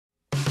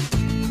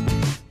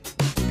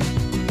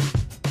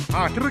ภ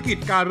าคธุรกิจ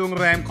การโรง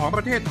แรมของป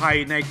ระเทศไทย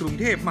ในกรุง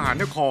เทพมหา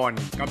นคร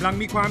กำลัง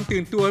มีความ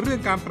ตื่นตัวเรื่อ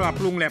งการปรับ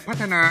ปรุงและพั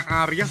ฒนาอ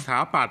ารยสถา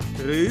ปัตย์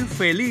หรือเฟ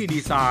รลี่ดี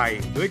ไซน์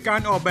โดยกา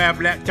รออกแบบ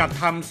และจัด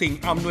ทำสิ่ง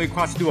อำนวยคว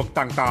ามสะดวก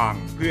ต่าง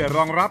ๆเพื่อร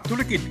องรับธุ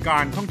รกิจกา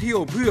รท่องเที่ยว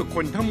เพื่อค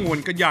นทั้งมวล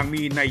กันอย่าง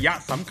มีนัยยะ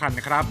สำคัญ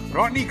นะครับเพร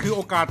าะนี่คือโ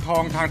อกาสทอ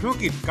งทางธุร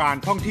กิจการ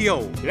ท่องเที่ยว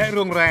และโร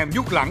งแรม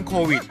ยุคหลังโค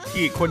วิด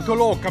ที่คนทั่ว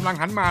โลกกำลัง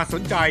หันมาส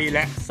นใจแล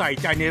ะใส่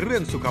ใจในเรื่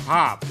องสุขภ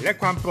าพและ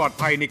ความปลอด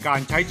ภัยในการ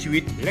ใช้ชีวิ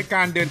ตและก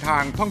ารเดินทา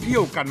งท่องเที่ย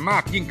วกันมา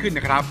กยิ่งขึ้น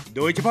นะครับโ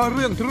ดยเฉพาะเ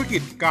รื่องธุรกิ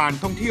จการ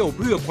ท่องเที่ยวเ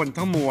พื่อคน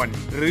ทั้งมวล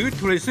หรือ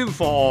Tourism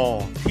for All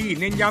ที่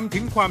เน้นย้ำถึ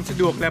งความสะ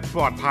ดวกและป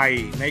ลอดภัย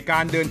ในกา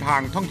รเดินทา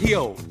งท่องเที่ย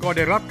วก็ไ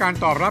ด้รับการ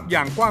ตอบรับอ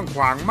ย่างกว้างข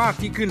วางมาก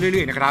ยิ่งขึ้นเรื่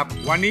อยๆนะครับ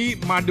วันนี้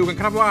มาดูกัน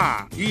ครับว่า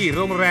ที่โ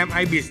รงแรมไอ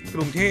บิสก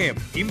รุงเทพ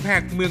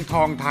Impact เมืองท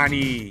องธา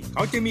นีเข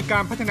าจะมีกา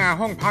รพัฒนา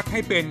ห้องพักให้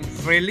เป็น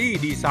เฟรนลี่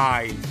ดีไซ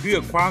น์เพื่อ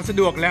ความสะ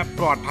ดวกและ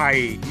ปลอดภัย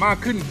มาก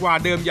ขึ้นกว่า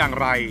เดิมอย่าง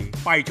ไร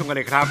ไปชมกัน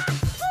เลยครับ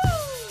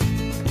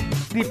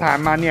ที่ผ่าน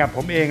มาเนี่ยผ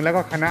มเองแล้ว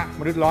ก็คณะ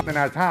มนุษย์ล้อมนา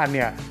นาชาติเ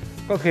นี่ย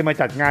ก็เคยมา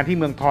จัดงานที่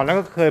เมืองทองแล้ว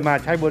ก็เคยมา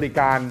ใช้บริ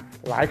การ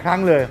หลายครั้ง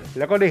เลยแ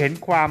ล้วก็ได้เห็น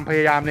ความพย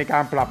ายามในกา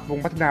รปรับปรุง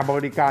พัฒนาบ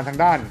ริการทาง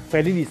ด้านเฟร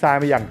นลี่ดีไซ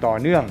น์มาอย่างต่อ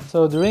เนื่อง So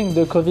during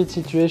the COVID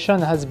situation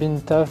has been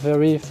tough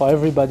very for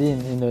everybody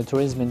in the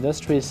tourism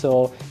industry. So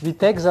we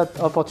take that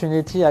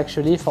opportunity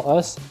actually for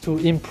us to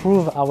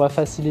improve our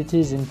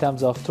facilities in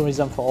terms of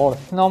tourism for all.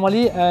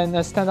 Normally in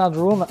a standard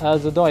room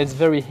the door is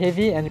very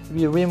heavy and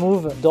we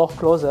remove door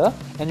closer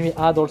and we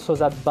add also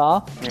that bar.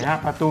 นี่ฮะ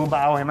ประตูเบ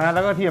าเห็นไหมแ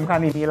ล้วก็ที่สำคัญ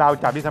นี่มีราว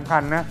จับที่สำคั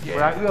ญนะเว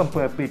ลาเอื้อมเ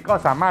ปิดปิดก็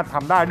สามารถท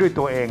ำได้ด้วย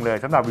ตัวเองเลย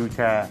สำหรับวิวแช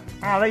ร์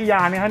แล้วอีกอย่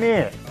างนึงฮะนี่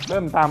เ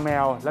ริ่มตามแม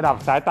วระดับ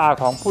สายตา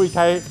ของผู้ใ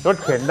ช้รถ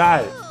เข็นได้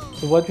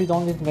So what we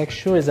don't need to make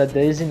sure is that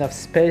there is enough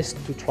space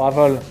to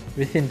travel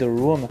within the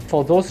room.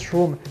 For those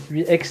rooms,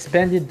 we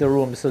expanded the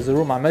room, so the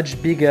rooms are much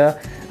bigger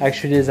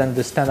actually than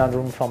the standard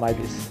room from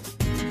Ibis.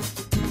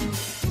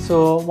 So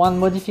one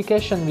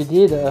modification we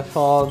did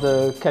for the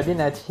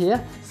cabinet here.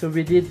 So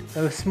we did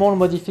a small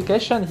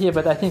modification here,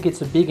 but I think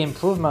it's a big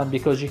improvement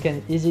because you can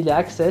easily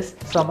access.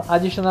 Some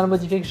additional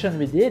modification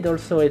we did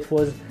also it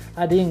was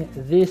adding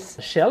this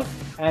shelf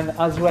and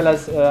as well as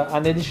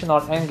an additional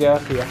hanger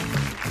here.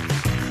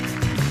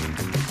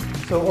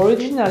 So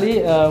originally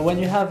when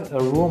you have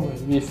a room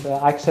with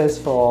access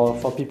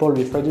for people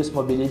with reduced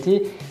mobility,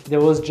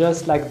 there was just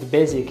like the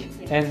basic.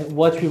 And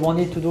what we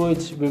wanted to do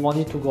is we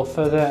wanted to go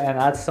further and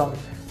add some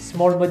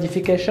small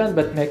modification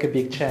but make a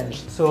big change.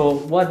 So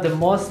what the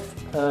most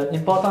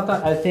important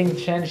I think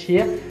change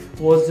here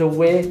was the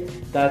way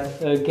that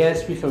a guest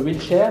with a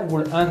wheelchair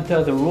will enter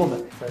the room.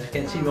 So you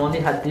can see we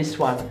only had this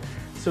one.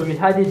 So we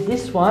added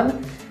this one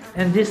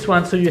and this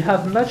one, so you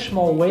have much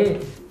more way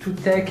to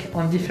take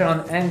on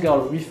different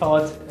angles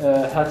without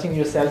hurting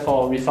yourself or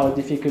without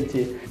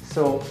difficulty.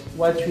 So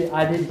what we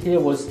added here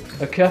was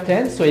a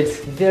curtain, so it's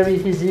very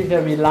easy,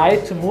 very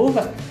light to move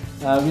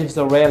with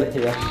the rail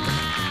here.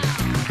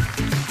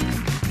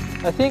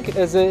 I think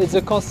it's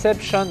a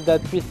conception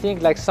that we think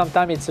like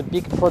sometimes it's a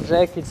big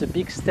project, it's a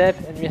big step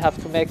and we have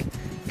to make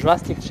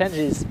drastic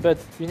changes, but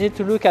you need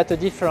to look at a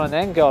different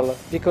angle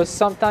because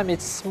sometimes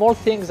it's small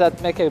things that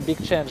make a big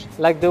change.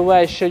 Like the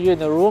way I show you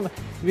in a room,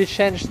 we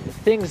changed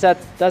things that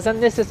doesn't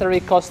necessarily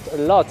cost a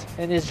lot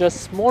and it's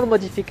just small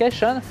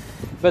modification,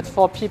 but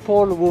for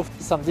people with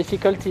some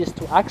difficulties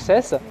to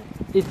access,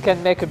 it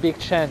can make a big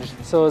change.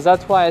 So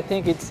that's why I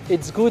think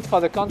it's good for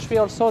the country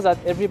also that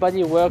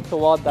everybody work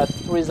toward that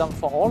tourism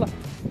for all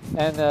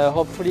and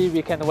hopefully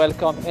we can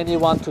welcome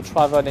anyone to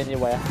travel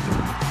anywhere.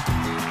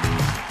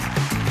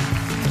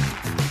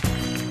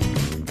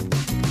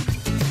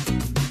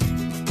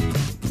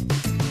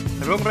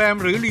 โรงแรม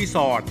หรือรีส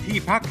อร์ทที่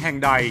พักแห่ง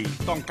ใด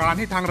ต้องการใ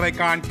ห้ทางราย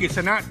การกฤษ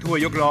ณะทัวร์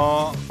ยกล้อ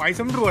ไป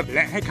สำรวจแล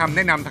ะให้คำแน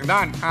ะนำทางด้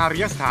านอาร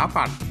ยสถา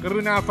ปัตย์ก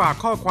รุณาฝาก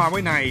ข้อความไ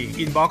ว้ใน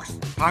อินบ็อกซ์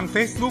ทาง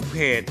Facebook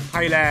Page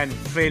Thailand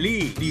Ferry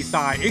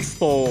Design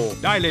Expo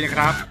ได้เลยนะค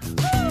รับ